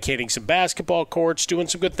was dedicating some basketball courts, doing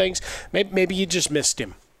some good things. Maybe you just missed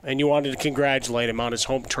him, and you wanted to congratulate him on his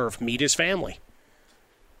home turf, meet his family.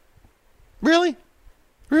 Really?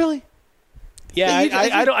 Yeah,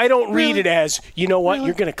 I don't read it as, you know what,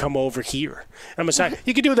 you're going to come over here. I'm gonna sign.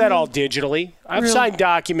 You can do that all digitally. I've signed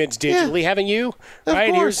documents digitally, haven't you? Of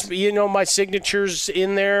course. Here's, my signature's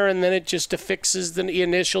in there, and then it just affixes the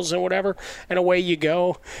initials and whatever, and away you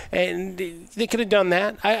go. And they could have done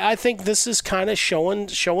that. I think this is kind of showing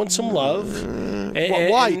some love.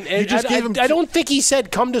 Why? You just gave him. I don't think he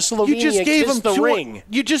said come to Slovenia and kiss the ring.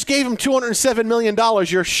 You just gave him $207 million.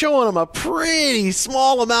 You're showing him a pretty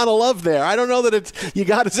small amount of love there. I don't know that you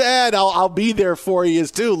got his ad. I'll be there for you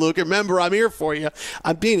too, Luke. Remember, I'm here for you.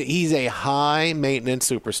 He's a high maintenance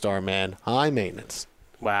superstar, man. High maintenance.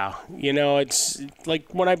 Wow. It's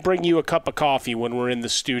like when I bring you a cup of coffee when we're in the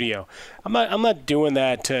studio. I'm not doing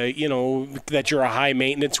that that you're a high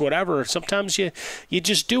maintenance whatever. Sometimes you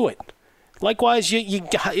just do it. Likewise,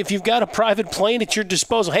 if you've got a private plane at your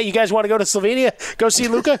disposal, hey, you guys want to go to Slovenia? Go see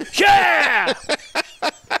Luka? Yeah!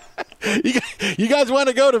 You guys want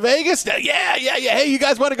to go to Vegas? Yeah. Hey, you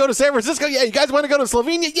guys want to go to San Francisco? Yeah. You guys want to go to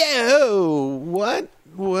Slovenia? Yeah. Oh, what?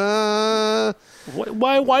 Why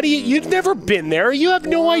do you've never been there? You have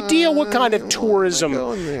no idea what kind of tourism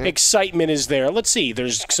excitement is there. Let's see.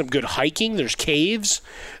 There's some good hiking. There's caves.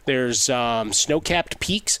 There's snow-capped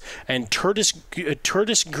peaks and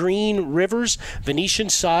turquoise green rivers,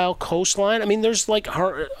 Venetian-style coastline. I mean, there's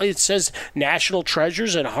it says national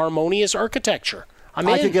treasures and harmonious architecture.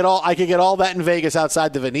 I could get all that in Vegas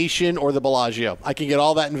outside the Venetian or the Bellagio. I could get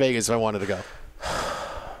all that in Vegas if I wanted to go.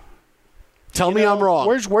 Tell me I'm wrong.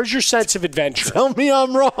 Where's your sense of adventure? Tell me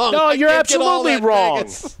I'm wrong. No, you're absolutely wrong.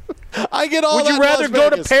 I get all. Would you rather go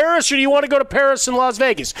to Paris, or do you want to go to Paris and Las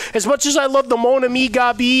Vegas? As much as I love the Mon Ami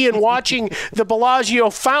Gabi and watching the Bellagio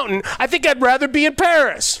fountain, I think I'd rather be in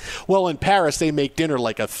Paris. Well, in Paris, they make dinner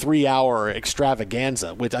like a 3-hour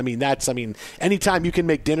extravaganza. Which anytime you can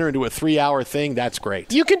make dinner into a 3-hour thing, that's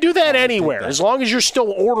great. You can do that anywhere, as long as you're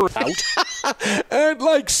still ordered out. And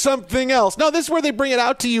like something else. No, this is where they bring it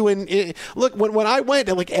out to you. Look, when I went,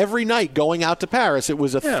 like every night going out to Paris, it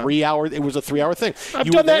was a 3-hour. It was a 3-hour thing. I've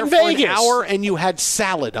done that in Vegas. An hour and you had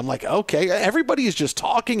salad. I'm like, okay, everybody is just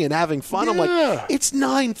talking and having fun. I'm like, it's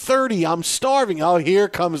 9:30. I'm starving. Oh, here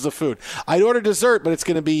comes the food. I'd order dessert, but it's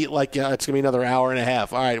going to be like it's going to be another hour and a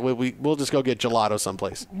half. All right, we'll just go get gelato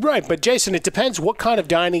someplace. Right, but Jason, it depends what kind of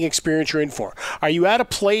dining experience you're in for. Are you at a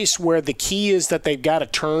place where the key is that they've got to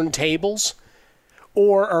turn tables?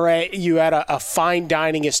 Or are you at a fine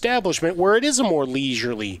dining establishment where it is a more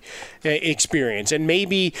leisurely experience, and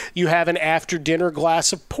maybe you have an after-dinner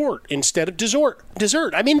glass of port instead of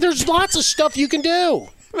dessert? I mean, there's lots of stuff you can do.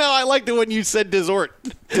 No, I liked it when you said dessert.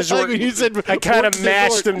 Like when you said I kind of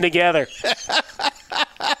mashed them together.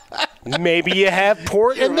 Maybe you have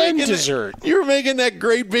port and then dessert. You were making that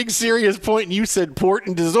great big serious point, and you said port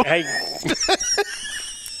and dessert.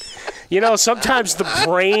 Sometimes the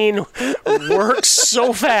brain works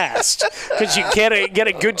so fast because you get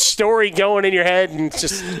a good story going in your head and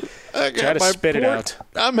just try to spit it out.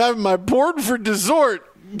 I'm having my port for dessert,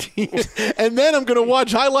 and then I'm going to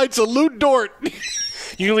watch highlights of Lou Dort.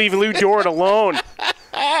 You leave Lou Dort alone.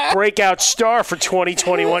 Breakout star for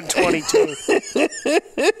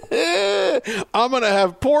 2021-22. I'm going to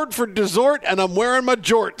have port for dessert, and I'm wearing my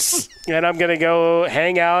jorts. And I'm going to go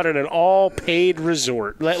hang out at an all-paid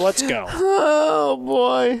resort. Let's go. Oh,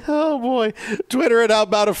 boy. Twitter at How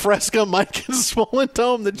About a Fresca, Mike and Swollen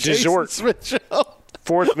Dome, the Jason Smith Show.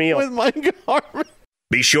 Fourth meal. With Mike Harmon.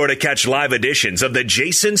 Be sure to catch live editions of The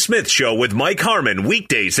Jason Smith Show with Mike Harmon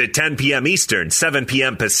weekdays at 10 p.m. Eastern, 7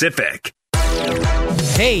 p.m. Pacific.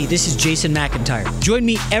 Hey, this is Jason McIntyre. Join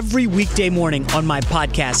me every weekday morning on my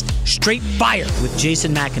podcast, Straight Fire with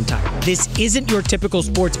Jason McIntyre. This isn't your typical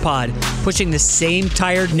sports pod pushing the same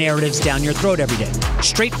tired narratives down your throat every day.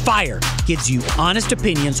 Straight Fire gives you honest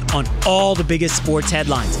opinions on all the biggest sports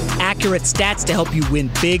headlines, accurate stats to help you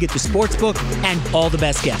win big at the sportsbook, and all the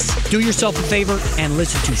best guests. Do yourself a favor and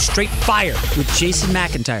listen to Straight Fire with Jason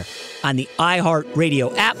McIntyre on the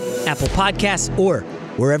iHeartRadio app, Apple Podcasts, or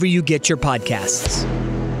wherever you get your podcasts.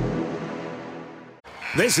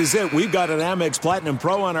 This is it. We've got an Amex Platinum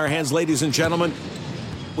Pro on our hands, ladies and gentlemen.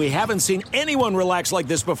 We haven't seen anyone relax like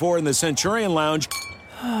this before in the Centurion Lounge.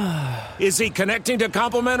 Is he connecting to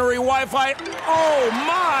complimentary Wi-Fi? Oh,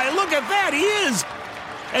 my! Look at that! He is!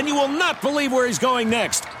 And you will not believe where he's going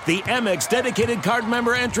next. The Amex dedicated card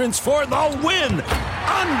member entrance for the win!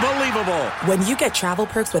 Unbelievable! When you get travel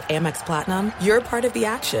perks with Amex Platinum, you're part of the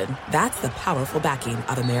action. That's the powerful backing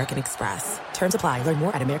of American Express. Terms apply. Learn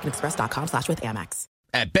more at americanexpress.com/withAmex.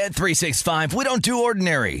 At Bet365, we don't do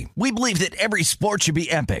ordinary. We believe that every sport should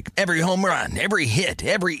be epic. Every home run, every hit,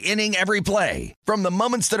 every inning, every play. From the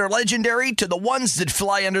moments that are legendary to the ones that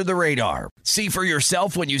fly under the radar. See for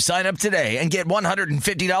yourself when you sign up today and get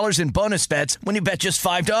 $150 in bonus bets when you bet just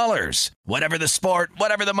 $5. Whatever the sport,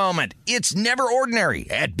 whatever the moment, it's never ordinary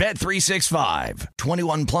at Bet365.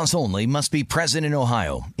 21 plus only. Must be present in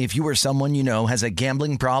Ohio. If you or someone you know has a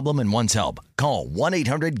gambling problem and wants help, call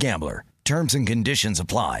 1-800-GAMBLER. Terms and conditions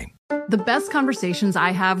apply. The best conversations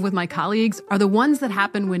I have with my colleagues are the ones that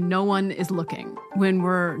happen when no one is looking, when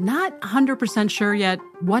we're not 100% sure yet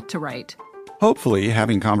what to write. Hopefully,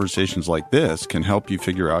 having conversations like this can help you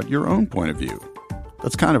figure out your own point of view.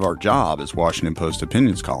 That's kind of our job as Washington Post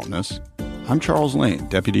opinions columnists. I'm Charles Lane,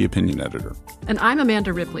 Deputy Opinion Editor. And I'm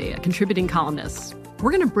Amanda Ripley, a contributing columnist.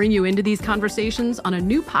 We're going to bring you into these conversations on a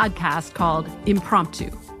new podcast called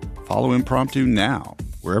Impromptu. Follow Impromptu now,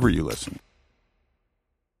 wherever you listen.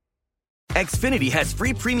 Xfinity has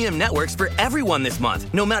free premium networks for everyone this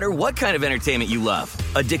month, no matter what kind of entertainment you love.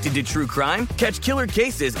 Addicted to true crime? Catch killer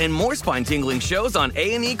cases and more spine-tingling shows on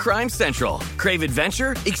A&E Crime Central. Crave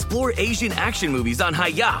adventure? Explore Asian action movies on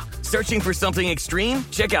Hi-Ya. Searching for something extreme?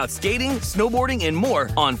 Check out skating, snowboarding, and more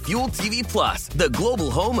on Fuel TV Plus, the global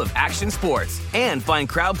home of action sports. And find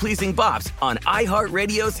crowd-pleasing bops on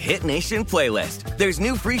iHeartRadio's Hit Nation playlist. There's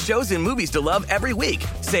new free shows and movies to love every week.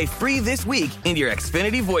 Say free this week in your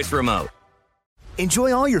Xfinity voice remote.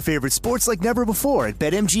 Enjoy all your favorite sports like never before at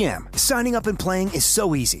BetMGM. Signing up and playing is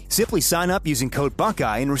so easy. Simply sign up using code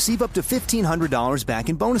Buckeye and receive up to $1,500 back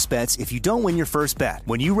in bonus bets if you don't win your first bet.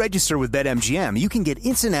 When you register with BetMGM, you can get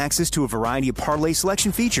instant access to a variety of parlay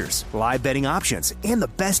selection features, live betting options, and the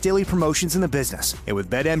best daily promotions in the business. And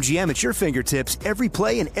with BetMGM at your fingertips, every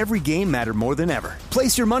play and every game matter more than ever.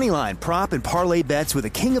 Place your moneyline, prop, and parlay bets with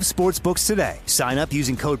the king of sportsbooks today. Sign up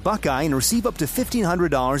using code Buckeye and receive up to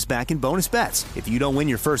 $1,500 back in bonus bets if you don't win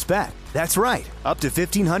your first bet. That's right, up to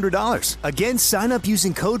 $1,500. Again, sign up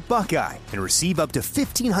using code Buckeye and receive up to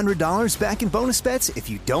 $1,500 back in bonus bets if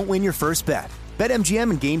you don't win your first bet. BetMGM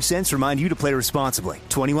and GameSense remind you to play responsibly.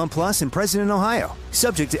 21 plus and present in Ohio.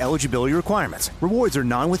 Subject to eligibility requirements. Rewards are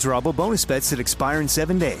non-withdrawable bonus bets that expire in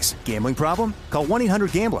 7 days. Gambling problem? Call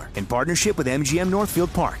 1-800-GAMBLER in partnership with MGM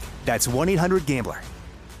Northfield Park. That's 1-800-GAMBLER.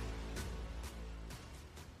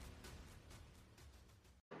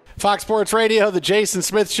 Fox Sports Radio, the Jason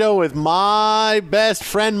Smith Show with my best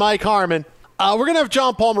friend, Mike Harmon. We're going to have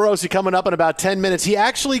John Paul Morosi coming up in about 10 minutes. He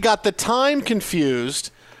actually got the time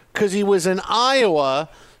confused because he was in Iowa,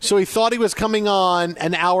 so he thought he was coming on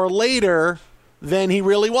an hour later than he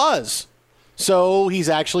really was. So he's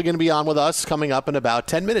actually going to be on with us coming up in about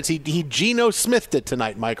 10 minutes. He Geno Smithed it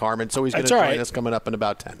tonight, Mike Harmon, so he's going to join us coming up in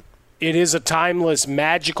about 10. It is a timeless,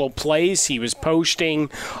 magical place. He was posting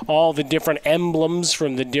all the different emblems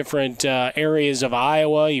from the different areas of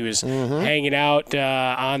Iowa. He was hanging out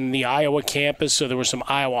on the Iowa campus, so there were some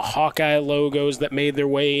Iowa Hawkeye logos that made their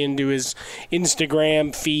way into his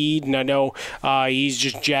Instagram feed. And I know he's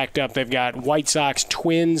just jacked up. They've got White Sox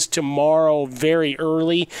Twins tomorrow very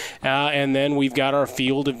early, and then we've got our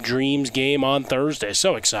Field of Dreams game on Thursday.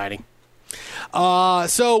 So exciting.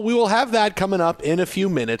 So we will have that coming up in a few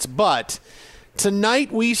minutes, but tonight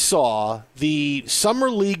we saw the Summer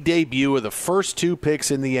League debut of the first two picks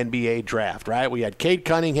in the NBA draft, right? We had Cade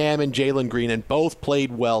Cunningham and Jalen Green, and both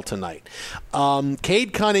played well tonight.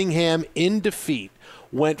 Cade Cunningham in defeat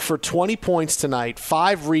went for 20 points tonight,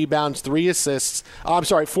 5 rebounds, 3 assists.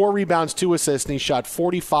 4 rebounds, 2 assists, and he shot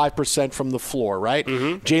 45% from the floor, right?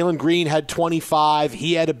 Jalen Green had 25.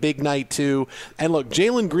 He had a big night, too. And, look,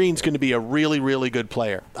 Jalen Green's going to be a really, really good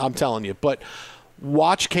player, I'm telling you. But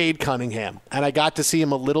watch Cade Cunningham. And I got to see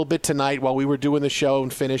him a little bit tonight while we were doing the show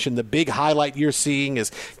and finish. And the big highlight you're seeing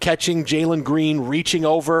is catching Jalen Green, reaching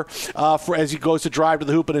over as he goes to drive to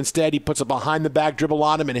the hoop, and instead he puts a behind-the-back dribble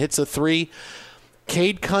on him and hits a 3.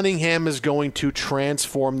 Cade Cunningham is going to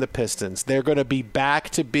transform the Pistons. They're going to be back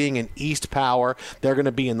to being an East power. They're going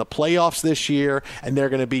to be in the playoffs this year, and they're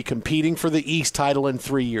going to be competing for the East title in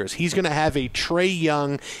 3 years. He's going to have a Trae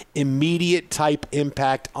Young immediate type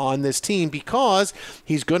impact on this team because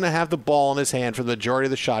he's going to have the ball in his hand for the majority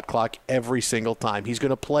of the shot clock every single time. He's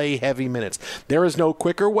going to play heavy minutes. There is no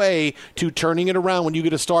quicker way to turning it around when you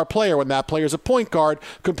get a star player, when that player is a point guard,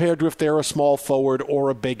 compared to if they're a small forward or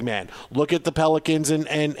a big man. Look at the Pelicans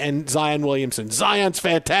and Zion Williamson. Zion's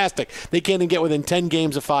fantastic. They can't even get within 10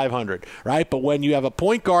 games of 500, right? But when you have a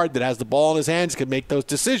point guard that has the ball in his hands, can make those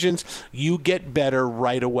decisions, you get better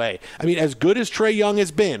right away. I mean, as good as Trae Young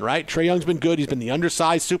has been, right? Trae Young's been good. He's been the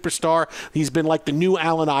undersized superstar. He's been like the new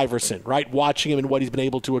Allen Iverson, right? Watching him and what he's been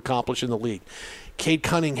able to accomplish in the league. Cade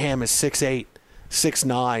Cunningham is 6'8".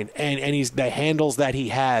 6'9", and he's the handles that he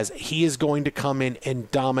has, he is going to come in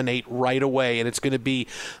and dominate right away. And it's going to be,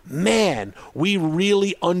 man, we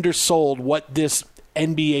really undersold what this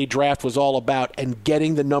NBA draft was all about and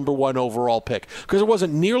getting the number 1 overall pick, because there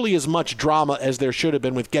wasn't nearly as much drama as there should have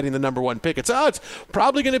been with getting the number 1 pick. It's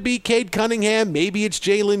probably going to be Cade Cunningham. Maybe it's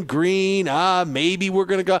Jalen Green. Maybe we're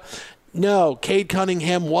going to go. No, Cade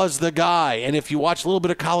Cunningham was the guy. And if you watch a little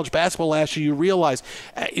bit of college basketball last year, you realize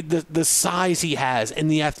the size he has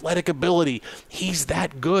and the athletic ability. He's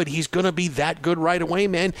that good. He's going to be that good right away,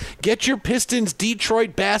 man. Get your Pistons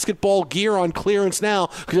Detroit basketball gear on clearance now,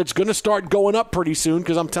 because it's going to start going up pretty soon,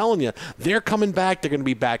 because I'm telling you, they're coming back. They're going to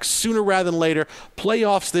be back sooner rather than later.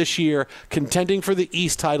 Playoffs this year, contending for the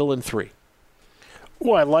East title in 3.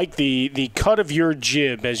 Well, I like the cut of your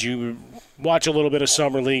jib as you watch a little bit of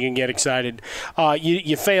Summer League and get excited.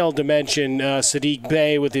 You failed to mention Sadiq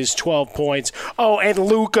Bey with his 12 points. Oh, and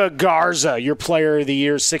Luka Garza, your player of the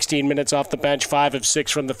year, 16 minutes off the bench, 5 of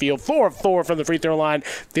 6 from the field, 4 of 4 from the free throw line,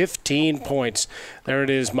 15 points. There it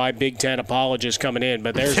is, my Big Ten apologist coming in,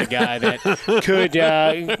 but there's a guy that could,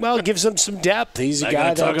 gives them some depth. He's a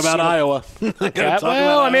guy that talk about Iowa.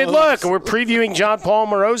 Look, we're previewing John Paul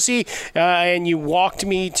Morosi, and you walked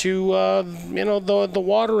me to, the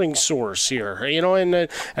watering source here,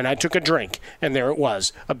 and I took a drink, and there it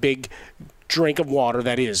was, a big drink of water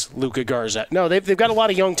that is Luka Garza. No, they've got a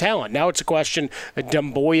lot of young talent. Now it's a question of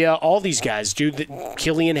Demboya, all these guys,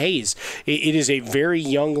 Killian Hayes. It is a very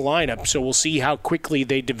young lineup, so we'll see how quickly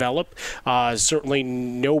they develop. Certainly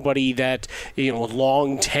nobody that,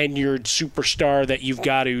 long tenured superstar that you've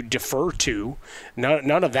got to defer to.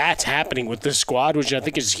 None of that's happening with this squad, which I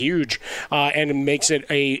think is huge, and it makes it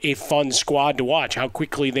a fun squad to watch. How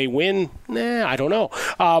quickly they win, I don't know.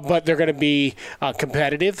 But they're going to be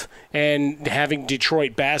competitive, and having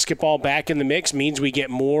Detroit basketball back in the mix means we get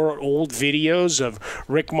more old videos of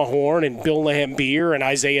Rick Mahorn and Bill Laimbeer and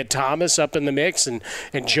Isaiah Thomas up in the mix, and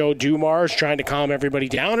Joe Dumars trying to calm everybody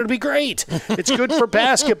down. It'll be great. It's good for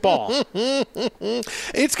basketball.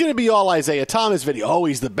 It's going to be all Isaiah Thomas video. Oh,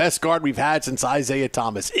 he's the best guard we've had since Isaiah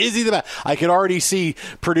Thomas. Is he the best? I could already see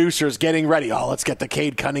producers getting ready. Oh, let's get the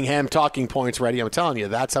Cade Cunningham talking points ready. I'm telling you,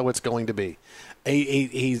 that's how it's going to be.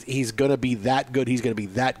 He's going to be that good. He's going to be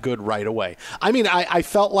that good right away. I mean, I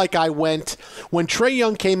felt like when Trae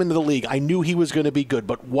Young came into the league, I knew he was going to be good,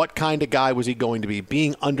 but what kind of guy was he going to be?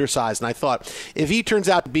 Being undersized. And I thought, if he turns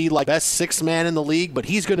out to be like best sixth man in the league, but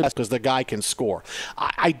he's going to because the guy can score.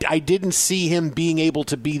 I didn't see him being able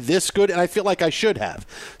to be this good, and I feel like I should have.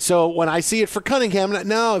 So when I see it for Cunningham,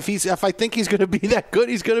 no, if I think he's going to be that good,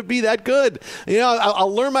 he's going to be that good.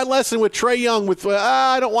 I'll learn my lesson with Trae Young with,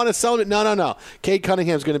 I don't want to sell him. No. Cade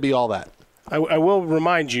Cunningham's going to be all that. I will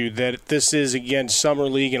remind you that this is, again, Summer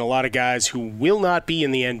League and a lot of guys who will not be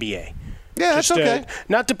in the NBA. Yeah, that's okay.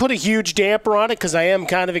 Not to put a huge damper on it, because I am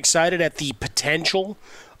kind of excited at the potential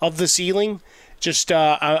of the ceiling. Just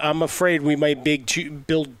I'm afraid we might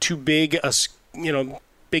build too big a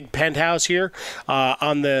big penthouse here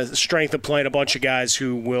on the strength of playing a bunch of guys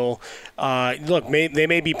who will they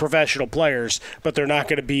may be professional players, but they're not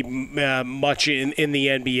going to be much in the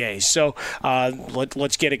NBA. So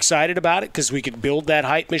let's get excited about it, because we could build that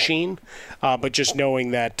hype machine, but just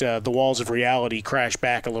knowing that the walls of reality crash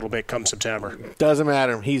back a little bit come September. Doesn't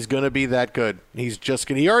matter. He's going to be that good. He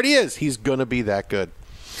already is. He's going to be that good.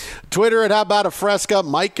 Twitter at How About a Fresca.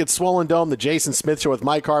 Mike at Swollen Dome, the Jason Smith Show with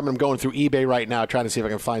Mike Harmon. I'm going through eBay right now trying to see if I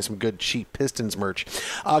can find some good cheap Pistons merch,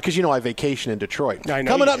 because I vacation in Detroit.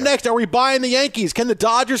 Coming up next, are we buying the Yankees? Can the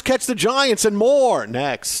Dodgers catch the Giants? And more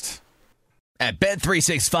next. At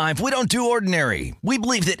Bet365, we don't do ordinary. We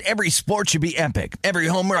believe that every sport should be epic. Every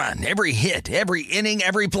home run, every hit, every inning,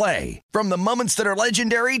 every play. From the moments that are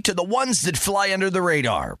legendary to the ones that fly under the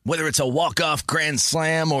radar. Whether it's a walk-off grand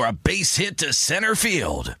slam or a base hit to center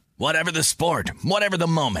field. Whatever the sport, whatever the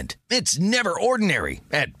moment. It's never ordinary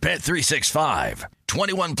at Bet365.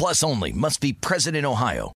 21 plus only. Must be present in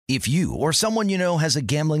Ohio. If you or someone you know has a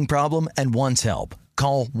gambling problem and wants help,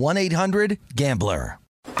 call 1-800-GAMBLER.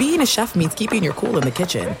 Being a chef means keeping your cool in the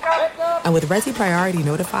kitchen. And with Resi Priority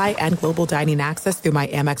Notify and Global Dining Access through my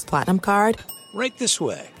Amex Platinum card, right this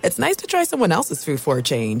way. It's nice to try someone else's food for a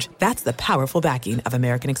change. That's the powerful backing of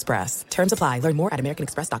American Express. Terms apply. Learn more at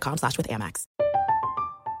americanexpress.com/withAmex.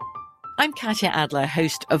 I'm Katya Adler,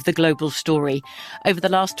 host of The Global Story. Over the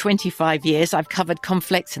last 25 years, I've covered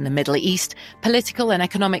conflicts in the Middle East, political and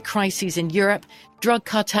economic crises in Europe, drug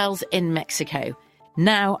cartels in Mexico.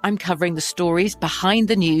 Now I'm covering the stories behind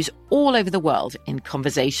the news all over the world in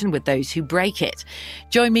conversation with those who break it.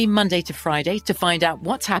 Join me Monday to Friday to find out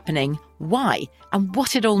what's happening, why, and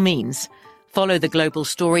what it all means. Follow The Global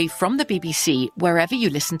Story from the BBC wherever you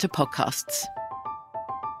listen to podcasts.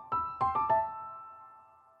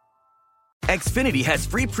 Xfinity has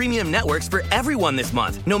free premium networks for everyone this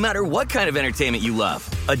month, no matter what kind of entertainment you love.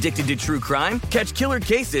 Addicted to true crime? Catch killer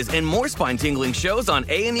cases and more spine-tingling shows on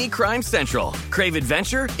A&E Crime Central. Crave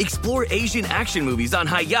adventure? Explore Asian action movies on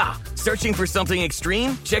Hi-Ya. Searching for something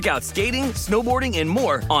extreme? Check out skating, snowboarding, and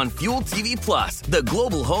more on Fuel TV Plus, the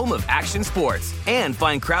global home of action sports. And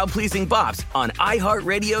find crowd-pleasing bops on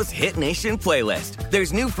iHeartRadio's Hit Nation playlist.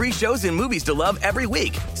 There's new free shows and movies to love every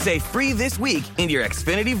week. Say free this week in your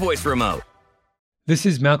Xfinity voice remote. This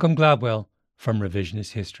is Malcolm Gladwell from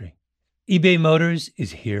Revisionist History. eBay Motors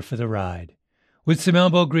is here for the ride. With some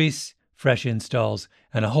elbow grease, fresh installs,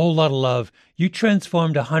 and a whole lot of love, you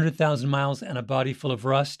transformed 100,000 miles and a body full of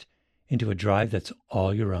rust into a drive that's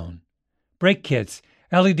all your own. Brake kits,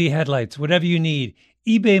 LED headlights, whatever you need,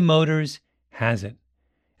 eBay Motors has it.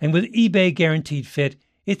 And with eBay Guaranteed Fit,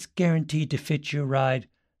 it's guaranteed to fit your ride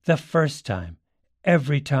the first time,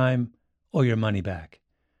 every time, or your money back.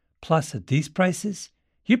 Plus, at these prices,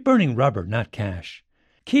 you're burning rubber, not cash.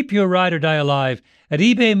 Keep your ride or die alive at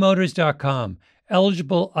ebaymotors.com.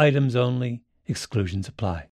 Eligible items only. Exclusions apply.